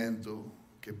un momento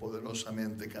que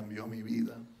poderosamente cambió mi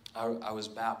vida. I was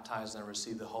baptized and I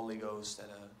received the Holy Ghost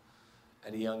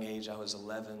at a young age. I was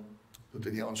 11. Yo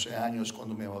tenía 11 años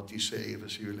cuando me bauticé y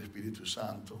recibí el Espíritu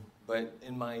Santo. But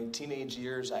in my teenage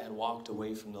years, I had walked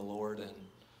away from the Lord and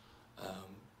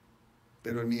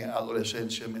Pero en mi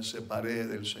adolescencia me separé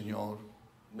del Señor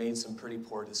made some pretty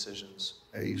poor decisions.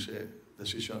 e hice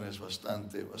decisiones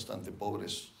bastante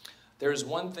pobres. There's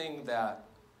one thing that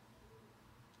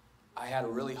I had a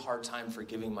really hard time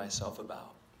forgiving myself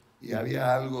about. Y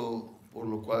había algo por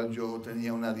lo cual yo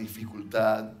tenía una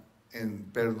dificultad en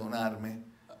perdonarme.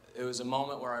 It was a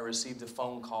moment where I received a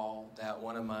phone call that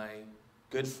one of my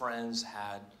good friends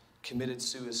had committed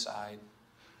suicide,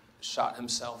 shot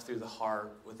himself through the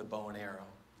heart with a bow and arrow.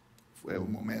 Fue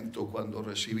un momento cuando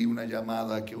recibí una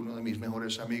llamada que uno de mis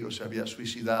mejores amigos se había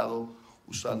suicidado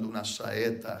usando una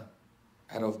saeta.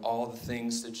 Out of all the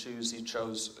things to choose, he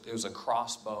chose, it was a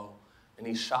crossbow, and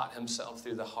he shot himself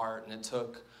through the heart, and it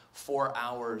took 4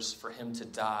 hours for him to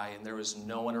die, and there was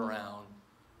no one around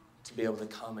to be able to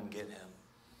come and get him.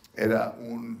 Era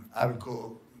un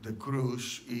arco de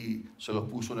cruz y se lo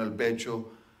puso en el pecho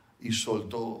y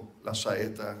soltó la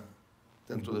saeta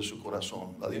dentro de su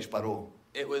corazón, la disparó.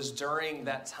 It was during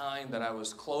that time that I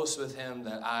was close with him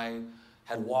that I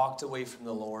had walked away from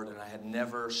the Lord, and I had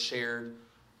never shared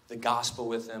the gospel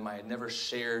with him. I had never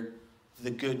shared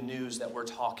the good news that we're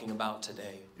talking about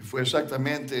today. Y fue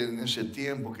exactamente en ese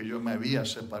tiempo que yo me había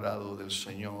separado del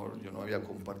Señor. Yo no había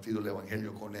compartido el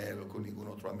Evangelio con Él o con ningún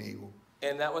otro amigo.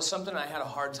 And that was something I had a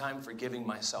hard time forgiving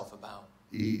myself about.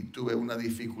 Y tuve una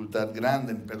dificultad grande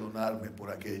en perdonarme por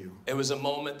aquello. It was a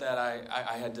moment that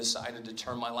I had decided to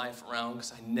turn my life around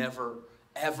because I never,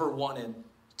 ever wanted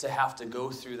to have to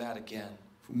go through that again.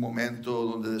 Fue un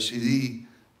momento donde decidí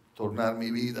tornar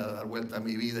mi vida, dar vuelta a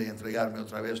mi vida y entregarme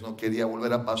otra vez. No quería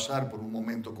volver a pasar por un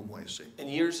momento como ese. And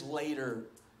years later,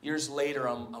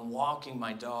 I'm walking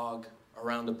my dog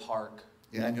around a park.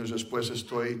 Y años después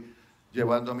estoy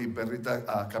llevando a mi perrita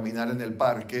a caminar en el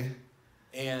parque.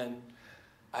 And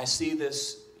I see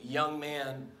this young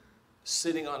man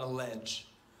sitting on a ledge.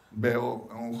 Veo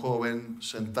a un joven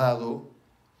sentado.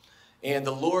 And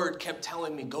the Lord kept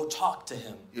telling me, go talk to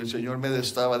him. Y el Señor me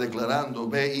estaba declarando,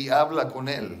 ve y habla con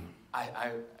él.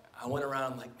 I went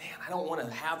around like, man, I don't want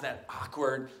to have that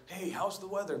awkward, hey, how's the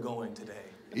weather going today?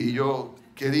 Y yo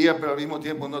quería, pero al mismo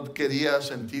tiempo no quería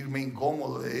sentirme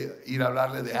incómodo de ir a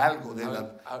hablarle de algo, de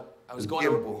I was del going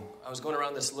tiempo.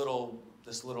 around this little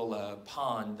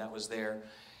pond that was there.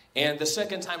 And the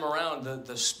second time around,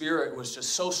 the Spirit was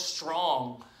just so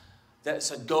strong that it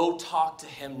said, go talk to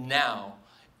him now.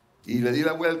 Y le di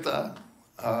la vuelta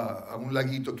a un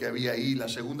laguito que había ahí. La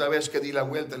segunda vez que di la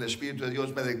vuelta, el Espíritu de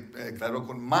Dios me declaró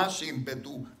con más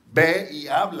ímpetu, ve y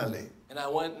háblale. And I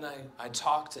went and I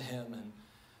talked to him and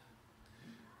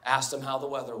asked him how the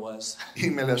weather was. Y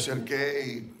me le acerqué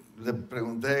y le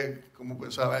pregunté cómo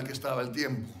pensaba él que estaba el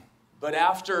tiempo. But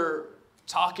after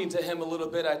talking to him a little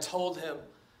bit, I told him,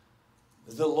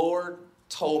 the Lord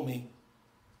told me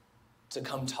to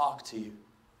come talk to you.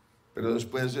 Pero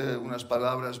después de unas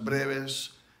palabras breves,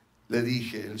 le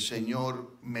dije, el Señor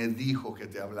me dijo que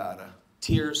te hablara.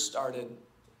 Tears started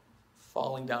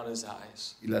falling down his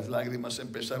eyes. Y las lágrimas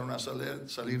empezaron a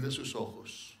salir de sus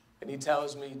ojos. And he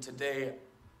tells me, today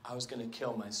I was going to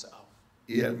kill myself.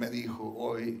 Y él me dijo,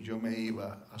 hoy yo me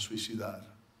iba a suicidar.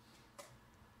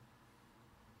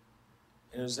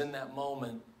 And it was in that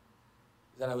moment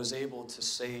that I was able to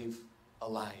save a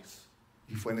life.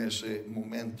 Y fue en ese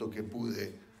momento que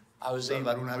pude I was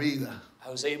salvar una vida.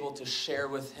 able to share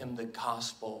with him the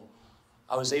gospel.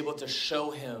 I was able to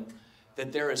show him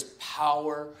that there is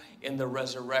power in the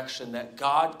resurrection, that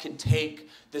God can take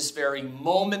this very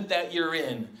moment that you're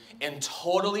in and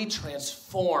totally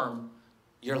transform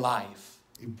your life.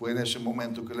 Y fue en ese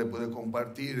momento que le pude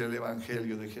compartir el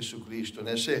Evangelio de Jesucristo. En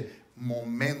ese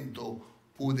momento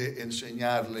pude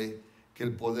enseñarle que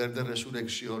el poder de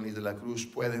resurrección y de la cruz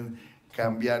pueden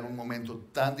cambiar un momento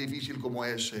tan difícil como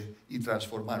ese y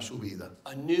transformar su vida.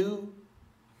 A new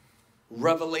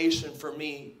revelation for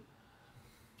me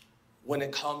when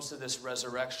it comes to this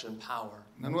resurrection power.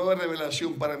 Una nueva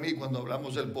revelación para mí cuando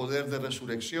hablamos del poder de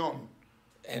resurrección.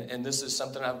 And this is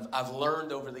something I've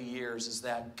learned over the years, is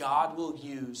that God will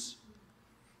use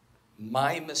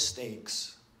my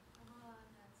mistakes.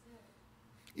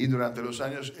 Y durante los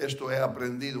años esto he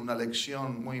aprendido, una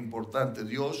lección muy importante.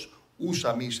 Dios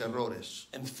usa mis errores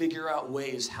And figure out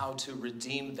ways how to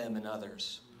redeem them in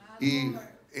others. y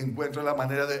encuentra la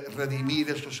manera de redimir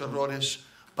estos errores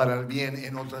para el bien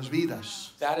en otras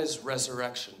vidas. That is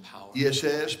resurrection power. Y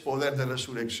ese es poder de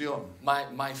resurrección.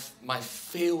 My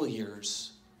failures,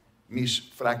 Mis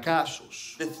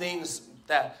fracasos. the things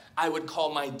that I would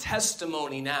call my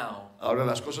testimony now, Ahora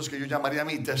las cosas que yo llamaría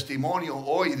mi testimonio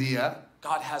hoy día,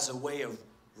 God has a way of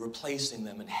replacing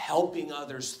them and helping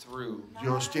others through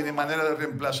Dios tiene manera de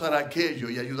reemplazar aquello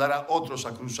y ayudar a otros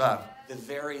a cruzar. the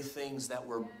very things that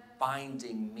were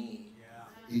binding me.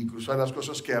 Y cruzar las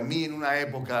cosas que a mí en una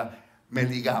época me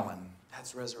ligaban.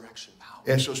 That's resurrection power.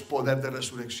 Eso es poder de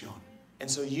resurrección.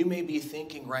 And so you may be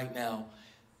thinking right now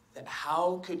that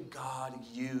how could God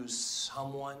use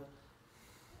someone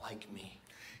like me?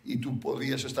 Y tú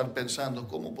podrías estar pensando,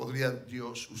 ¿cómo podría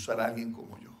Dios usar a alguien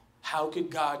como yo? How could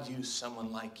God use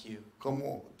someone like you?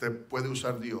 ¿Cómo te puede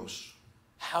usar Dios?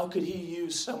 How could he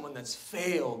use someone that's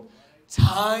failed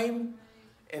time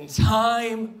and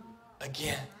time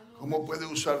again? ¿Cómo puede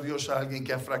usar Dios a alguien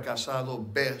que ha fracasado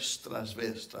vez tras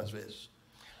vez tras vez?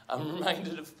 I'm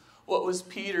reminded of what was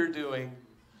Peter doing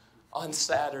on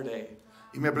Saturday.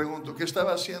 Y me pregunto, ¿qué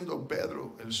estaba haciendo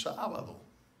Pedro el sábado?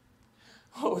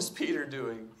 What was Peter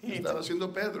doing? ¿Qué estaba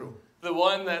haciendo Pedro? The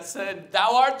one that said,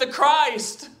 "Thou art the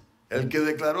Christ." El que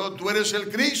declaró, tú eres el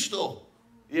Cristo.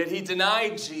 Yet he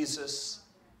denied Jesus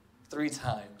 3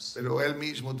 times. Pero él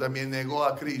mismo también negó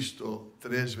a Cristo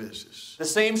 3 veces. The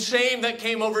same shame that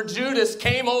came over Judas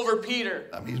came over Peter.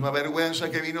 La misma vergüenza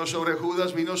que vino sobre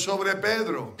Judas vino sobre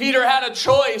Pedro. Peter had a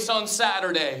choice on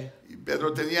Saturday. Y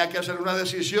Pedro tenía que hacer una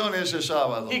decisión ese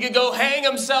sábado. He could go hang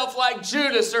himself like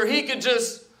Judas, or he could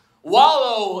just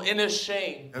wallow in his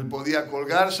shame. Él podía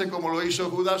colgarse como lo hizo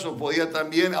Judas o podía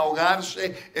también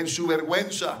ahogarse en su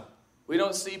vergüenza. We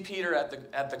don't see Peter at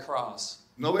the cross.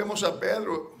 No vemos a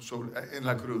Pedro en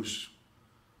la cruz.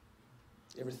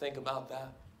 You ever think about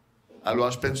that? ¿Lo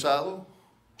has pensado?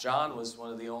 John was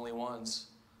one of the only ones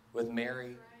with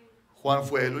Mary Juan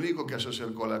fue el único que se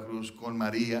acercó a la cruz con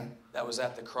María. that was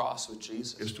at the cross with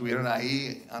Jesus. Estuvieron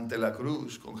ahí ante la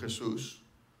cruz con Jesús.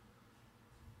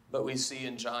 But we see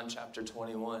in John chapter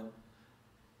 21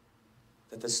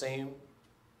 that the same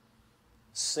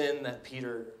sin that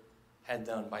Peter had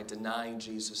done by denying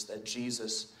Jesus, that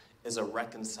Jesus is a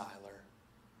reconciler.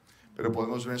 Pero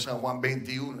podemos ver en San Juan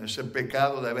 21, ese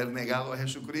pecado de haber negado a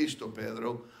Jesucristo,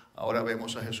 Pedro. Ahora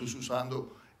vemos a Jesús usando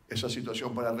esa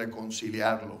situación para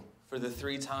reconciliarlo. For the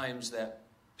 3 times that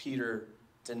Peter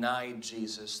denied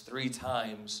Jesus, 3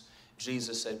 times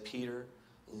Jesus said, "Peter,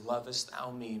 lovest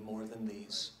thou me more than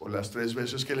these?" Por las 3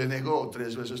 veces que le negó,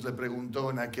 3 veces le preguntó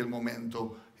en aquel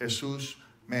momento, Jesús,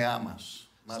 ¿me amas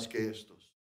más que estos?